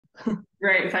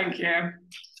Great, thank you.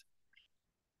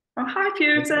 Oh, hi,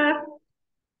 Piotr.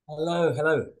 Hello,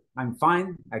 hello. I'm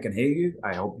fine. I can hear you.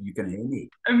 I hope you can hear me.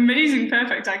 Amazing,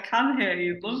 perfect. I can hear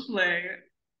you. Lovely.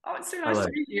 Oh, it's so nice Hello.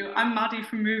 to meet you. I'm Maddie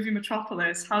from Movie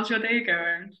Metropolis. How's your day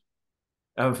going?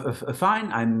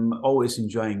 Fine. I'm always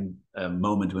enjoying a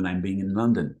moment when I'm being in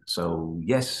London. So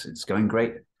yes, it's going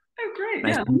great. Oh, great.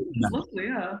 Nice Yeah, to meet London's you. lovely.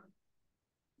 Yeah.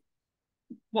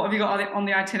 What have you got on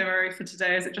the itinerary for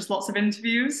today? Is it just lots of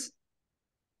interviews?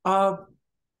 Uh,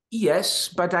 yes,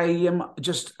 but I am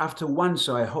just after one,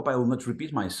 so I hope I will not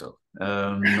repeat myself.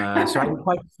 So I'm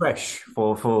quite fresh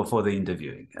for the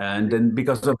interviewing, and then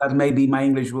because of that, maybe my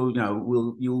English will,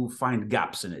 will you'll find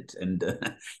gaps in it, and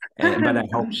but I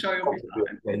I'm sure you'll be hope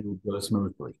fine. it will go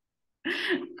smoothly.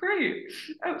 Great.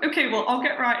 Oh, okay, well, I'll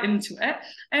get right into it.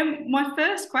 My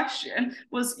first question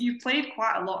was you've played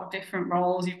quite a lot of different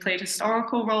roles. You've played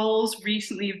historical roles.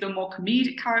 Recently, you've done more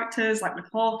comedic characters, like with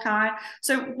Hawkeye.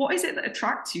 So, what is it that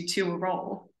attracts you to a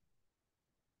role?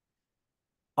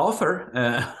 Author.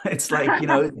 It's like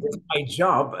it's my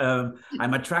job.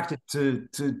 I'm attracted to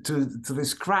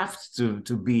this craft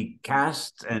to be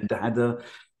cast and had a.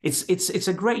 It's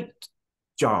a great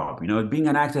job. Being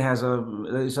an actor has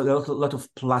there's a lot of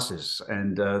pluses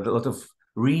and a lot of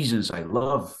reasons I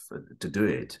love to do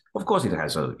it. Of course, it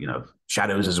has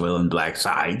shadows as well and black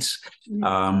sides.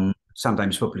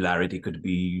 Sometimes popularity could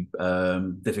be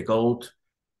difficult.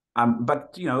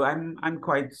 But I'm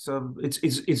quite.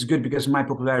 It's good because my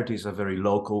popularity is a very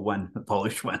local one, a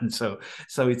Polish one. So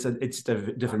it's a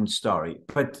different story.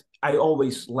 But I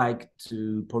always like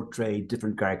to portray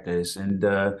different characters and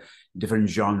different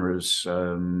genres.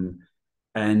 And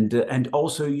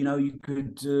also you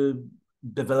could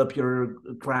develop your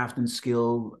craft and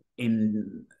skill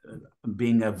in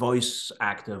being a voice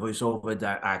actor, voiceover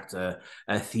actor,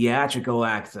 a theatrical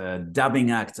actor,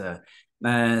 dubbing actor.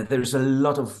 There's a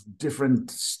lot of different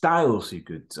styles you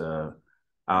could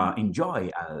enjoy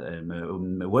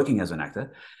working as an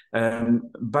actor.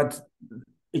 But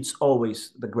it's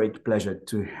always the great pleasure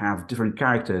to have different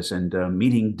characters and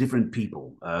meeting different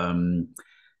people.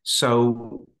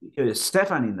 So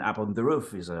Stefan in Up on the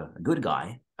Roof is a good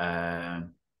guy.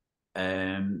 Um,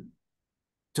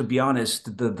 to be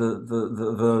honest,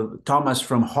 the Thomas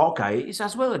from Hawkeye is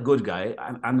as well a good guy,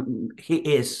 and he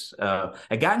is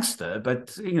a gangster,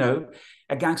 but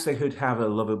a gangster could have a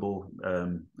lovable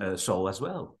soul as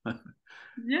well.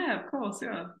 Yeah, of course.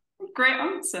 Yeah. Great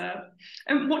answer.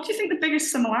 And what do you think the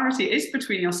biggest similarity is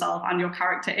between yourself and your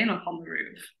character in Up on the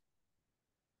Roof?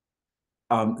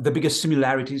 The biggest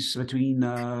similarities between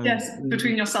Yes,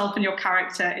 between yourself and your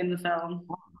character in the film.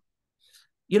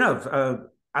 you know,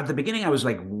 at the beginning, I was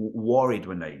like worried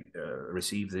when I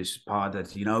received this part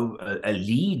that a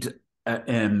lead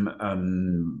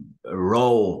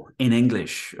role in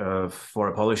English for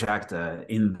a Polish actor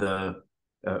in the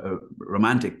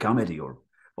romantic comedy or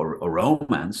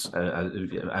romance,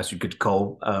 as you could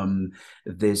call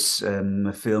this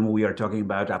film we are talking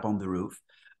about, Up on the Roof.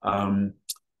 Um,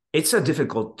 it's a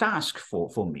difficult task for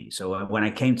me. So when I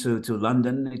came to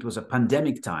London, it was a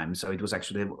pandemic time. So it was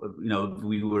actually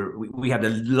we had a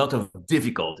lot of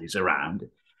difficulties around.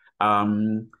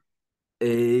 Um,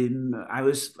 I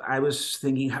was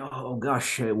thinking, oh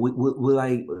gosh,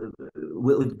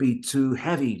 will it be too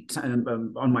heavy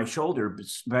on my shoulder?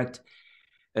 But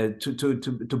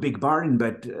to big burden,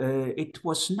 but it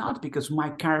was not because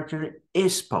my character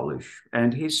is Polish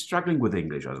and he's struggling with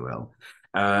English as well.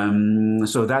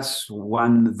 So that's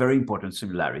one very important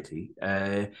similarity.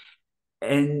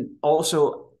 And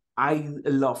also, I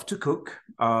love to cook.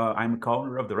 I'm a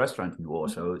owner of the restaurant in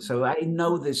Warsaw, so I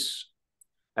know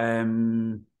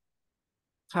um,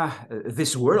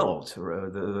 this world,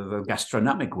 the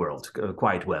gastronomic world,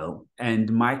 quite well.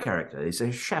 And my character is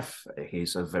a chef.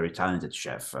 He's a very talented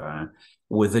chef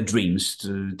with the dreams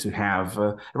to have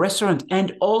a restaurant.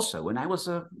 And also, when I was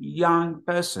a young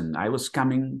person, I was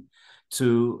coming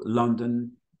to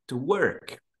London to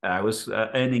work. I was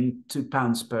earning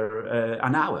 £2 per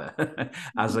an hour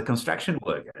as a construction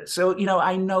worker. So,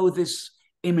 I know this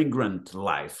immigrant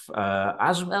life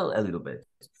as well a little bit.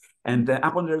 And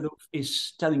Up on the Roof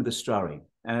is telling the story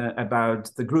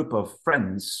about the group of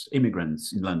friends,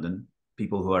 immigrants in London,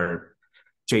 people who are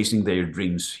chasing their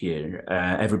dreams here.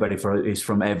 Everybody is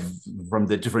from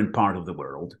the different part of the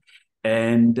world,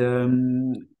 and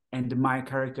my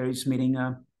character is meeting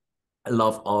a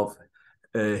love of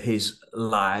his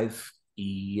life.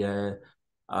 He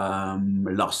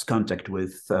lost contact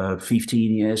with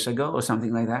 15 years ago or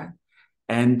something like that.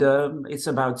 And it's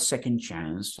about second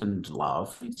chance and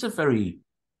love. It's a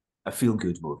feel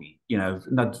good movie.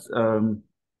 Not.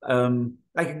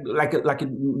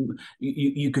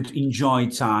 you could enjoy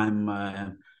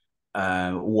time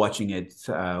watching it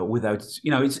without,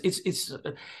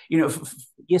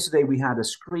 yesterday we had a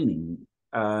screening,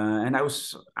 and I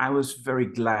was very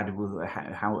glad with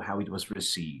how it was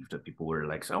received. People were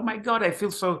like, "Oh my God, I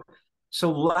feel so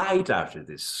light after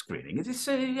this screening." It is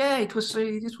yeah, it was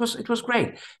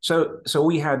great. So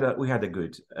we had a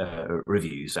good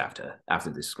reviews after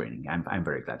this screening. I'm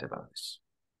very glad about this.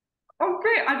 Oh,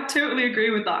 great. I totally agree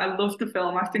with that. I loved the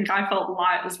film. I think I felt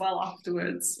light as well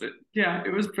afterwards. Yeah,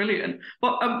 it was brilliant.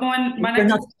 But my We're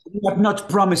next. not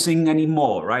promising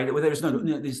anymore, right? Well, it's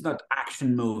not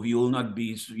action movie. You will not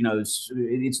be,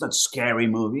 it's not scary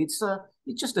movie. It's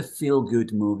just a feel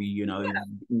good movie.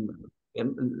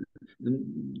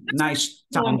 Nice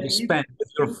time to Warning. spend with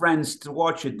your friends to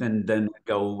watch it, and then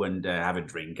go and have a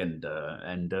drink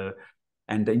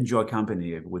and enjoy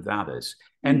company with others.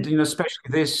 And especially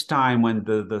this time when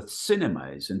the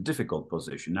cinema is in difficult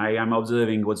position. I am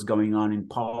observing what's going on in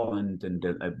Poland and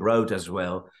abroad as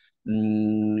well.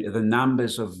 The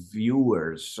numbers of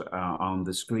viewers on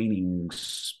the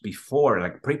screenings before,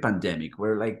 like pre-pandemic,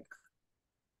 were like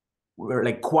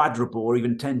quadruple or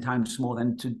even 10 times more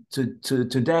than to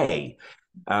today.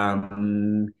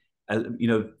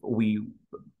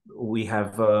 We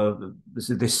have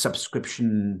this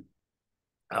subscription.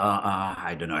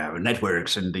 I don't know,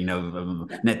 networks and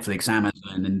Netflix,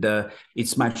 Amazon, and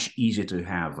it's much easier to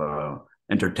have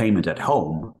entertainment at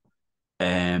home.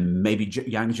 And maybe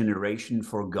young generation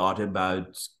forgot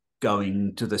about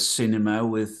going to the cinema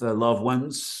with loved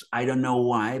ones. I don't know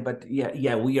why, but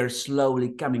yeah, we are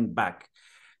slowly coming back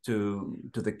to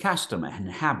the custom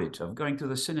and habit of going to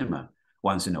the cinema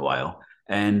once in a while,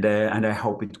 and I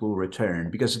hope it will return,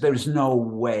 because there is no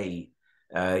way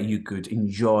you could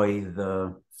enjoy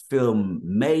the film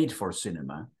made for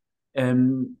cinema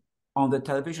on the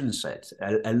television set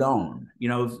alone.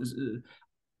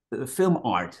 Film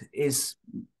art is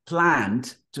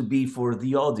planned to be for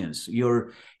the audience.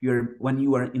 When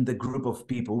you are in the group of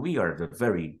people, we are the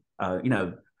very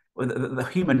the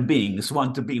human beings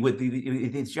want to be with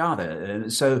each other.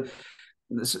 So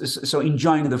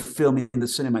enjoying the film in the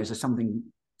cinema is something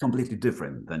completely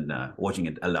different than watching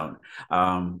it alone.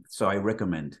 So I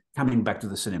recommend coming back to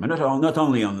the cinema. Not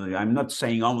only I'm not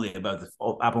saying only about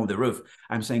Up on the Roof.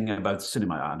 I'm saying about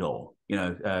cinema at all.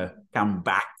 Come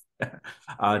back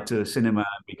to cinema,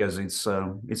 because it's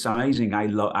amazing. I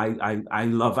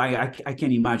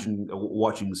can't imagine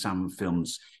watching some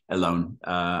films alone.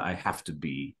 I have to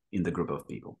be in the group of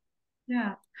people.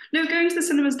 Yeah. No, going to the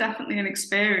cinema is definitely an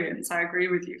experience. I agree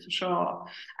with you for sure.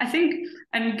 I think,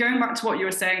 and going back to what you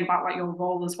were saying about like your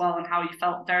role as well and how you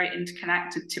felt very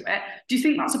interconnected to it, do you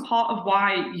think that's a part of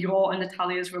why your and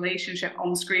Natalia's relationship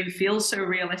on screen feels so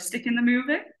realistic in the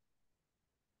movie?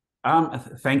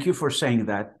 Thank you for saying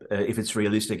that. If it's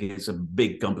realistic, it's a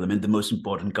big compliment, the most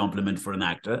important compliment for an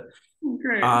actor.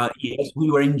 Great. Yes, we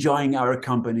were enjoying our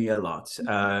company a lot.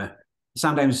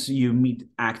 Sometimes you meet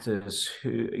actors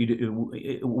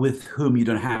with whom you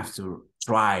don't have to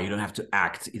try, you don't have to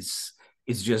act. It's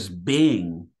just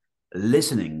being,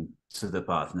 listening to the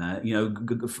partner,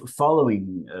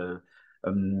 following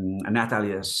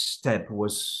Natalia's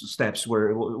steps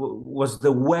was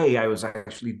the way I was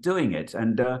actually doing it,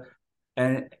 and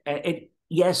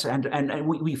yes, and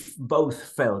we both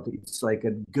felt it's like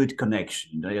a good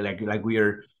connection, like we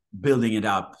are building it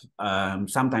up,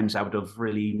 sometimes out of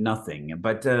really nothing,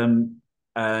 but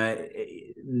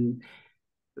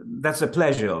that's a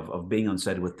pleasure of being on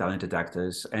set with talented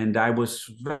actors. And I was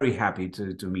very happy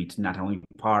to meet Natalie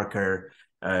Parker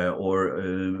or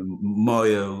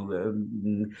Moyo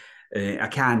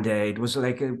Akande. It was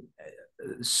like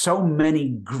so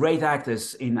many great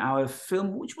actors in our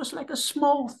film, which was like a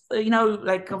small,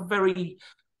 like a very,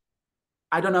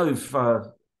 I don't know if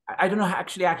I don't know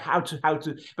actually how to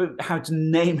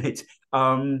name it.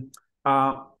 But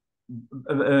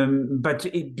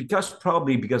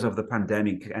probably because of the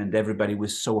pandemic and everybody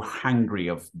was so hungry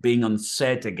of being on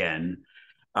set again,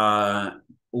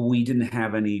 we didn't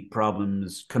have any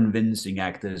problems convincing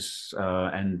actors,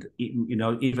 and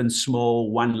even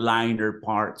small one-liner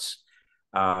parts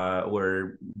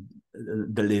were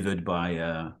delivered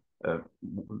by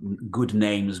good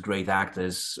names, great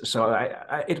actors. So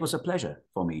it was a pleasure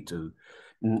for me to.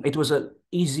 It was a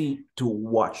easy to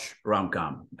watch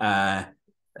rom-com. Yeah.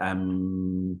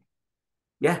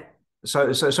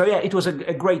 So yeah, it was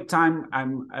a great time.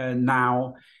 I'm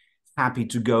now happy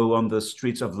to go on the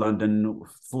streets of London,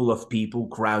 full of people,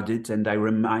 crowded, and I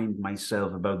remind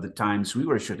myself about the times we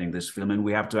were shooting this film, and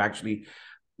we have to actually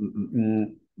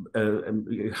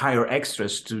hire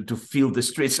extras to fill the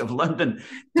streets of London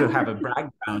to have a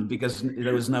background, because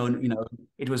there was no,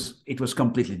 it was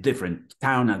completely different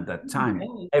town at that time.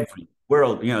 Every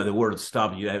world, the world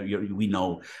stopped. We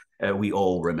know, we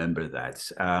all remember that.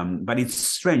 But it's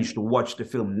strange to watch the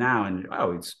film now, and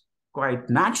it's quite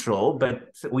natural, but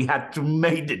we had to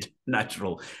make it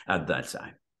natural at that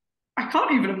time. I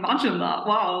can't even imagine that.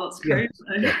 Wow, that's crazy.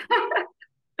 Yeah.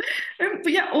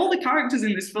 But yeah, all the characters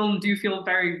in this film do feel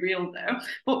very real though.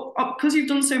 But because you've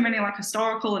done so many like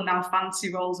historical and now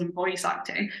fantasy roles and voice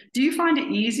acting, do you find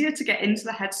it easier to get into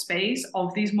the headspace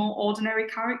of these more ordinary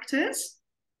characters?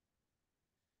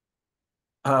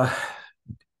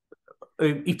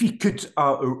 If you could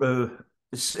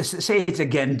say it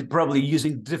again, probably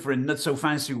using different, not so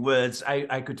fancy words,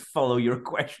 I could follow your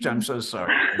question. I'm so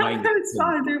sorry. It's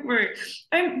fine, don't worry.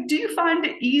 Do you find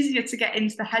it easier to get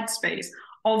into the headspace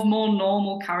of more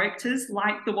normal characters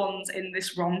like the ones in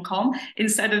this rom-com,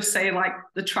 instead of say like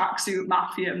the tracksuit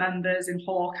mafia members in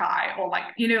Hawkeye, or like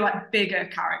like bigger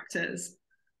characters?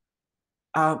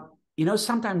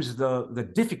 Sometimes the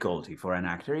difficulty for an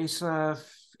actor is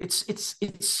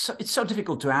it's so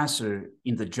difficult to answer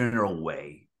in the general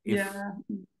way. If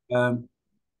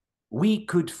we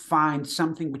could find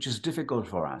something which is difficult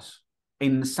for us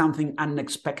in something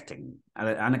unexpected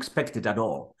at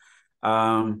all.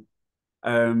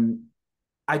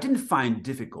 I didn't find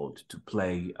difficult to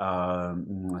play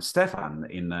Stefan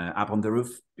in Up on the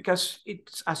Roof, because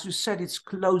it's, as you said, it's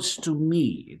close to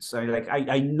me. It's like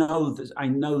I know this, I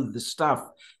know the stuff,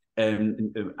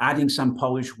 and adding some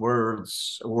Polish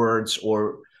words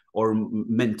or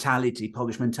mentality,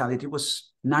 Polish mentality,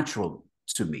 was natural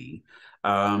to me.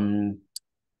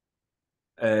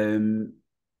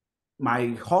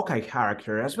 My Hawkeye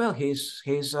character as well, he's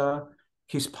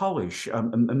Polish.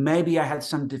 Maybe I had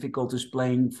some difficulties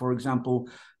playing, for example,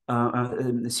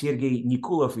 Sergei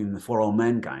Nikulov in For All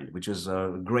Mankind, which is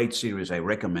a great series. I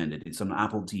recommend it. It's on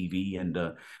Apple TV, and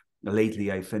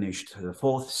lately I finished the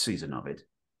 4th season of it.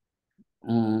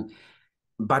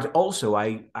 But also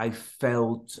I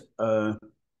felt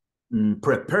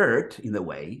prepared in a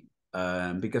way,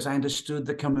 because I understood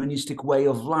the communistic way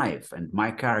of life, and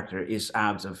my character is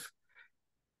out of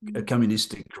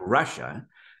communistic Russia.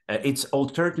 It's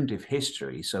alternative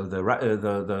history, so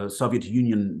the Soviet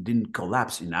Union didn't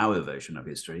collapse in our version of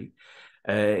history.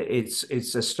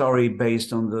 It's a story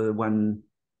based on the one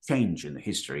change in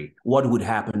history. What would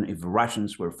happen if the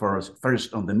Russians were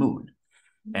first on the moon?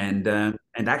 And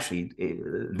actually,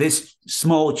 this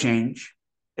small change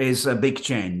is a big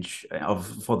change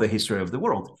for the history of the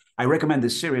world. I recommend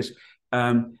this series,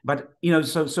 but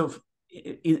so.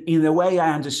 In a way,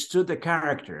 I understood the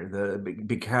character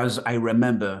because I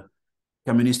remember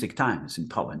communistic times in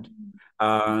Poland.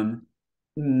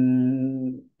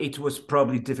 It was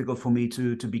probably difficult for me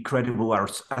to be credible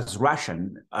as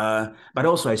Russian, but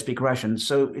also I speak Russian,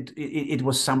 so it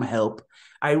was some help.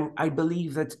 I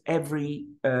believe that every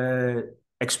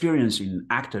experience in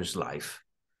actor's life,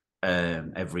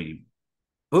 every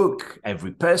book,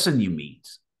 every person you meet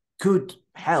could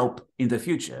help in the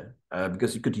future,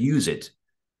 because you could use it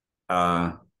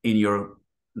in your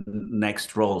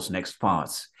next roles, next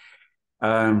parts.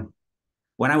 When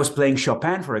I was playing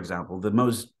Chopin, for example, the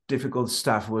most difficult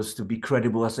stuff was to be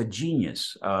credible as a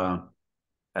genius, to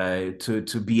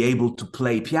be able to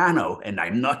play piano, and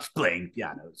I'm not playing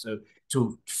piano. So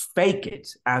to fake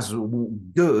it as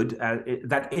good,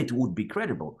 that it would be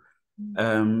credible.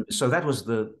 So that was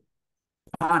the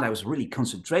part I was really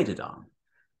concentrated on.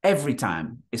 Every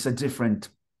time it's a different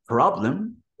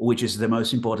problem, which is the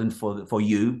most important for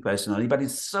you personally, but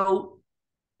it's so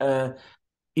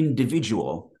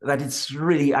individual that it's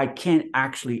really, I can't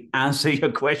actually answer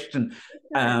your question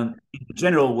in a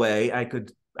general way. I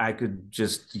could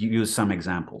just use some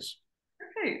examples.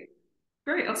 Okay,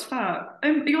 great, that's fair.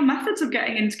 Are your methods of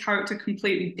getting into character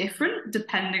completely different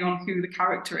depending on who the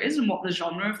character is and what the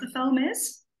genre of the film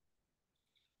is?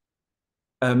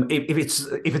 If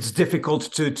it's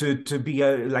difficult to be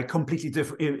like completely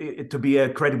different, to be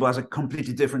credible as a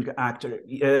completely different actor,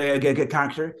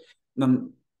 character,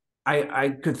 I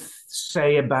could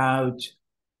say about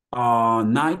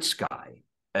Night Sky.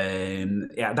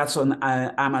 Yeah, that's on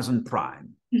Amazon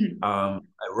Prime. A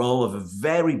role of a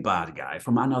very bad guy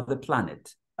from another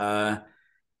planet.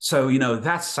 So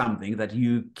that's something that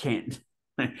you can't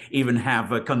even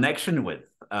have a connection with.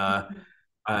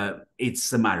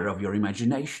 It's a matter of your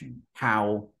imagination,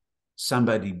 how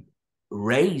somebody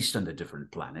raised on a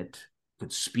different planet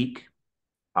could speak,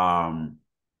 how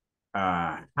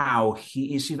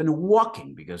he is even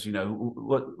walking, because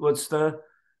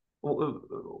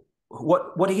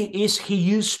what he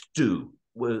used to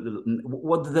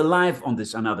what the life on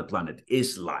this another planet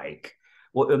is like.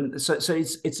 Well, so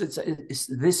it's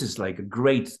this is like a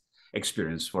great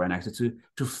experience for an actor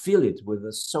to feel it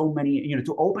with so many, you know,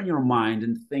 to open your mind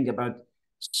and think about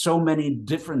so many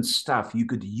different stuff you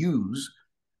could use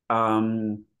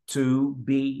to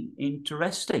be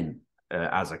interesting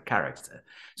as a character.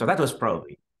 So that was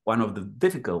probably one of the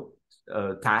difficult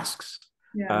tasks.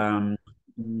 Yeah.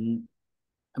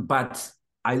 But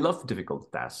I love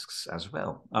difficult tasks as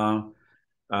well.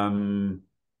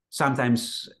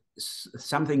 Sometimes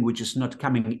something which is not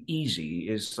coming easy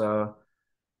is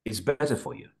better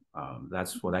for you.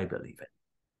 That's what I believe in.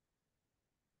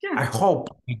 I Yeah. hope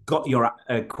you got your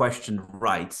question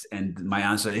right, and my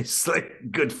answer is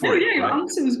like good No, for it, yeah, your right?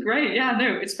 answer was great. Yeah,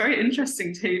 no, it's very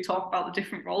interesting to hear you talk about the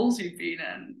different roles you've been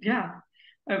in. Yeah.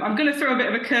 I'm going to throw a bit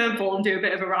of a curveball and do a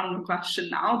bit of a random question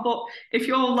now. But if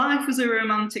your life was a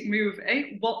romantic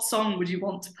movie, what song would you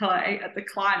want to play at the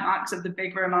climax of the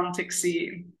big romantic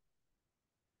scene?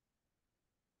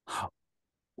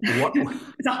 What?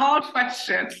 It's a hard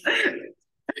question.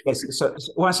 Yes. So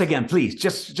once again, please,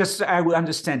 just I will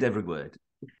understand every word.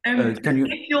 Can you?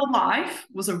 If your life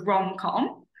was a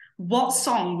rom-com, what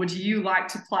song would you like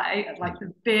to play at like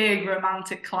the big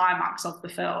romantic climax of the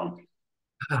film?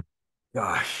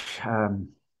 Gosh,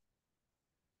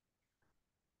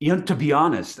 you know, to be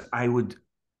honest, I would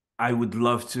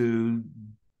love to.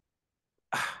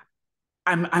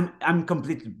 I'm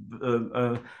completely.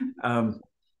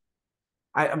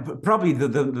 I probably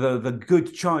the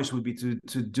good choice would be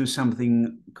to do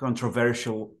something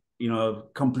controversial, you know,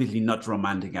 completely not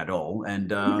romantic at all.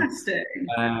 And Interesting.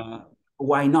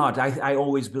 why not? I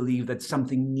always believe that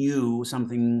something new,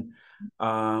 something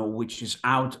which is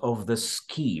out of the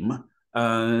scheme,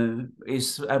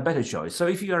 is a better choice. So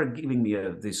if you are giving me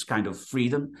this kind of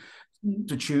freedom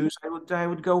to choose, I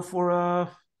would go for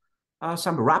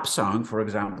some rap song, for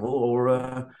example, or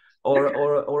a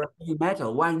heavy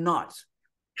metal. Why not?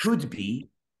 Could be.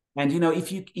 And you know,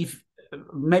 if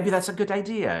maybe that's a good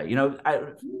idea. You know,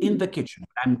 in the kitchen,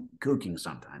 I'm cooking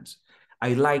sometimes.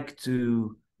 I like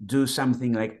to do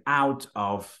something like out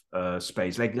of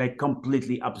space, like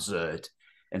completely absurd,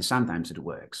 and sometimes it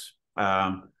works.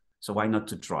 So why not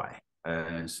to try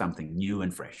something new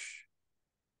and fresh?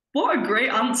 What a great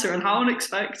answer and how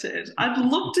unexpected. I'd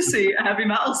love to see a heavy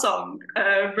metal song,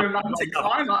 Why romantic not?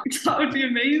 climax. That would be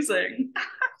amazing.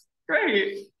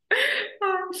 Great.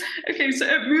 Okay, so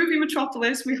at Movie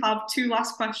Metropolis, we have two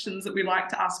last questions that we like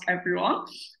to ask everyone.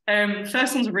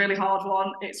 First one's a really hard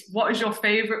one. It's what is your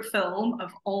favorite film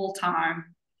of all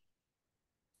time?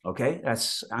 Okay,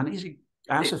 that's an easy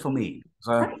answer for me.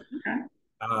 Okay.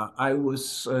 I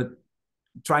was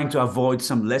trying to avoid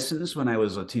some lessons when I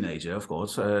was a teenager, of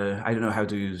course. I don't know how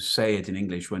to say it in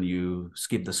English when you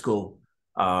skip the school.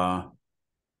 Oh,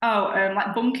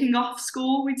 like bunking off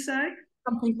school, we'd say.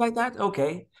 Something like that.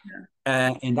 Okay.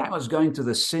 Yeah. And that was going to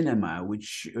the cinema,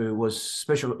 which was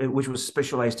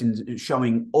specialized in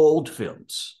showing old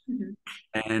films. Mhm.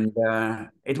 And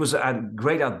it was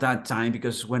great at that time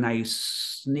because when I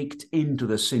sneaked into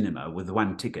the cinema with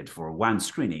one ticket for one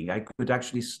screening, I could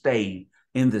actually stay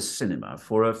in the cinema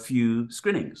for a few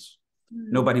screenings.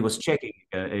 Mm. Nobody was checking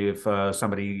if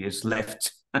somebody is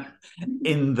left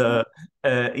in the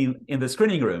in the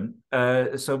screening room.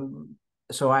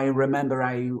 So I remember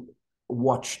I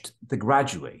watched The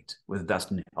Graduate with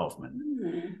Dustin Hoffman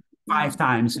Ooh. five Mm.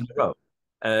 times in a row.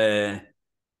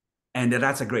 And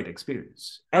that's a great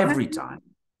experience I every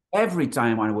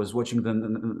time I was watching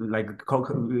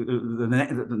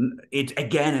it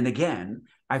again and again,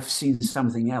 I've seen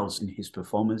something else in his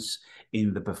performance,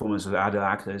 in the performance of other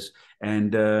actors,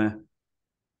 and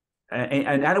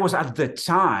that was at the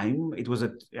time.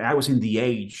 I was in the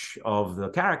age of the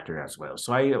character as well,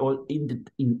 so I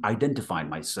identified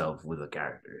myself with the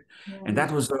character, and Yeah.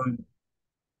 that was.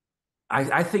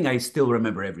 I think I still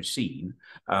remember every scene.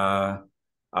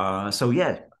 So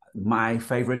yeah, my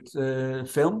favorite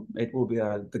film, it will be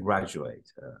The Graduate.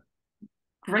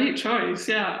 Great choice.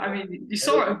 Yeah. I mean, you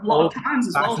saw it a lot Old of times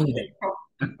as well. So fashioned.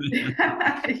 you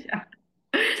yeah.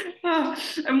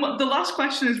 And the last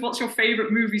question is, what's your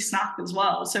favorite movie snack as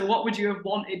well? So, what would you have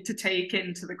wanted to take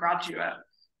into The Graduate?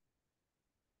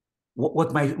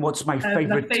 What's my My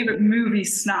favorite? favorite movie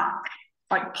snack,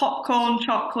 like popcorn,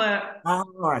 chocolate.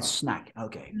 Oh, a snack.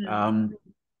 Okay. Mm.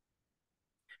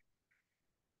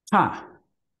 Huh.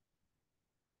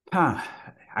 Huh.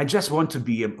 I just want to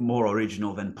be more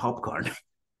original than popcorn.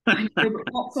 I know, but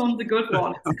popcorn's a good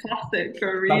one. It's a classic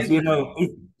for a But reason. you know,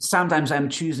 sometimes I'm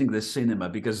choosing the cinema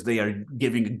because they are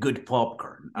giving good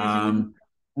popcorn. Mhm.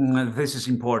 This is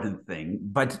important thing,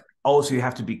 but also you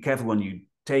have to be careful when you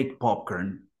take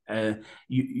popcorn,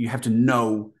 you have to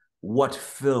know what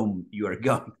film you are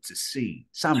going to see.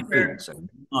 Some films are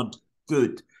not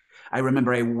good. I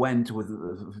remember I went with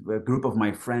a group of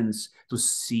my friends to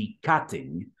see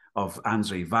Cutting of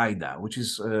Andrzej Wajda, which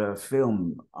is a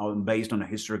film based on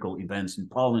historical events in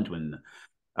Poland when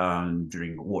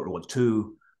during World War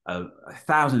II,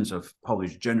 thousands of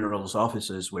Polish generals,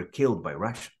 officers were killed by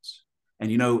Russians. And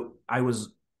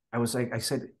I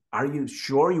said, "Are you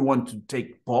sure you want to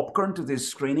take popcorn to this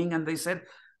screening?" And they said,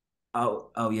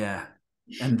 "Oh yeah."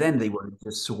 And then they were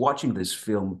just watching this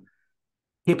film,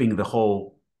 tipping the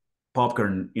whole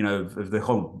popcorn, the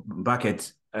whole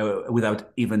bucket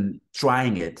without even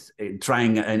trying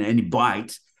any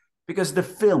bite, because the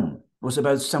film was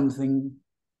about something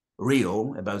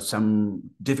real, about some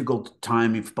difficult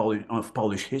time of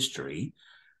Polish history,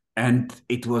 and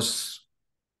it was,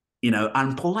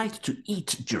 unpolite to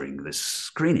eat during this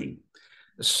screening.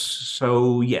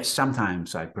 So yes,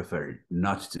 sometimes I prefer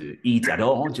not to eat at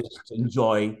all, just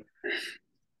enjoy,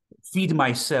 feed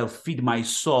myself, feed my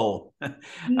soul,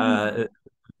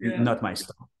 not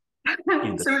myself.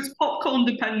 So it's popcorn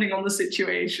depending on the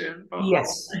situation. But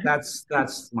yes,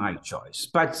 that's my choice.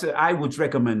 But I would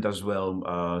recommend as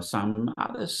well some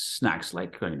other snacks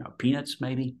like peanuts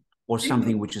maybe, or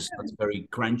something which is not very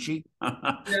crunchy,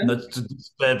 not to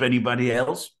disturb anybody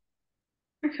else.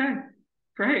 Okay,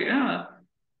 great. Yeah.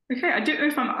 Okay, I don't know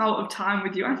if I'm out of time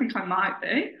with you. I think I might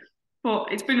be,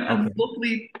 but it's been a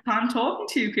lovely time talking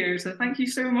to you, Piotr. So thank you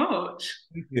so much.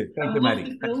 Thank you. I Thank you, loved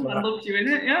Maddie. the film. I loved you in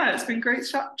it. Yeah, it's been great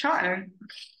chatting.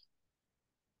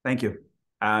 Thank you.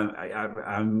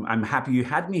 I'm happy you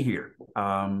had me here.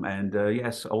 And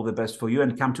yes, all the best for you,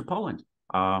 and come to Poland.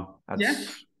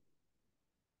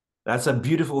 That's a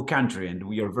beautiful country, and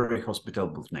we are a very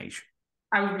hospitable nation.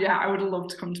 I would love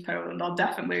to come to Poland. I'll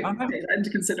definitely take that into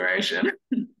consideration.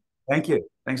 Thank you.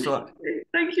 Thanks a lot.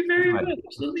 Thank you very much.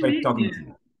 Lovely Great meeting talking you. to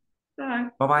you. Bye.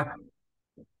 Bye-bye.